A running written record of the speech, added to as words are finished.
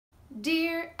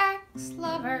Dear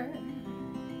ex-lover,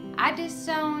 I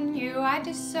disown you, I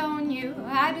disown you,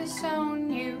 I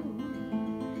disown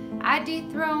you. I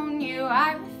dethrone you,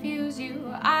 I refuse you,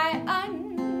 I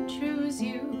unchoose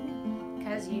you,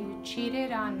 'cause you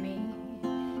cheated on me.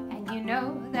 And you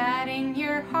know that in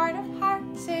your heart of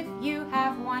hearts, if you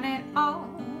have won it all,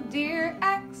 dear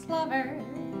ex-lover,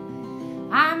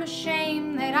 I'm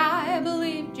ashamed that I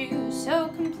believed you so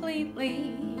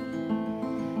completely.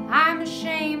 I'm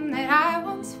ashamed that I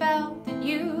once felt that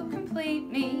you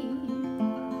complete me,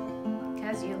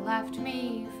 'cause you left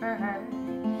me for her.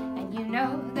 And you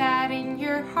know that in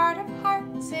your heart of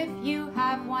hearts, if you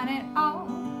have won it all,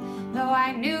 though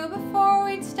I knew before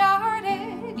we'd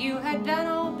started you had done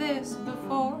all this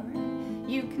before,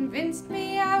 you convinced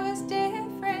me I was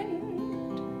different.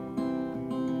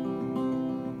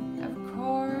 Of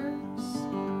course.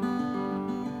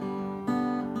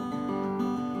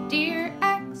 Dear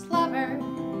ex-lover,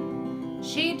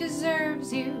 she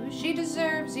deserves you, she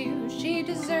deserves you, she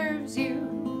deserves you.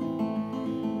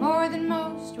 More than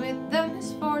most, with the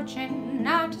misfortune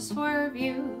not to swerve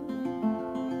you,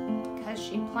 'cause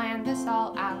she planned this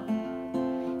all out.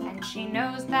 And she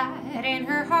knows that in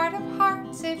her heart of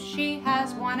hearts, if she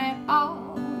has won it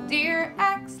all, dear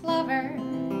ex-lover,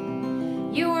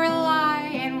 you were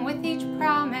lying with each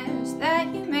promise that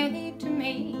you made to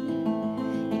me.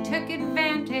 You took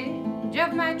advantage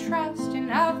of my trust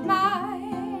and of my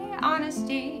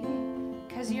honesty,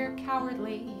 'cause you're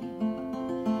cowardly.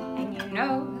 And you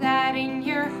know that in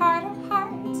your heart of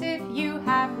hearts, if you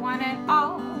have won it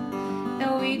all,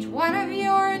 though each one of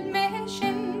your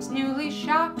admissions newly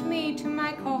shocked me to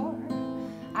my core,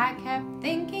 I kept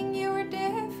thinking you were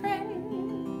different.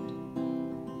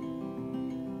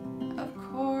 Of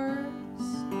course.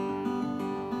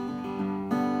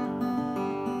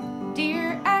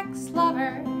 Dear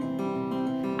ex-lover,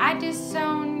 I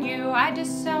disown you, I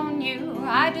disown you,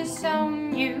 I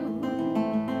disown you.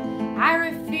 I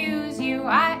refuse you,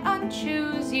 I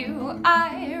unchoose you,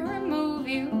 I remove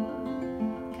you,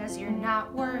 'cause you're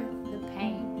not worth the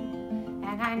pain.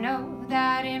 And I know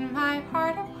that in my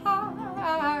heart of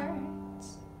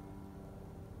hearts.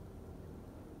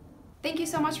 Thank you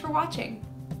so much for watching.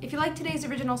 If you liked today's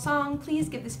original song, please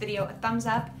give this video a thumbs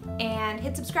up and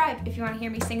hit subscribe if you want to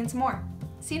hear me singing some more.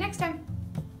 See you next time.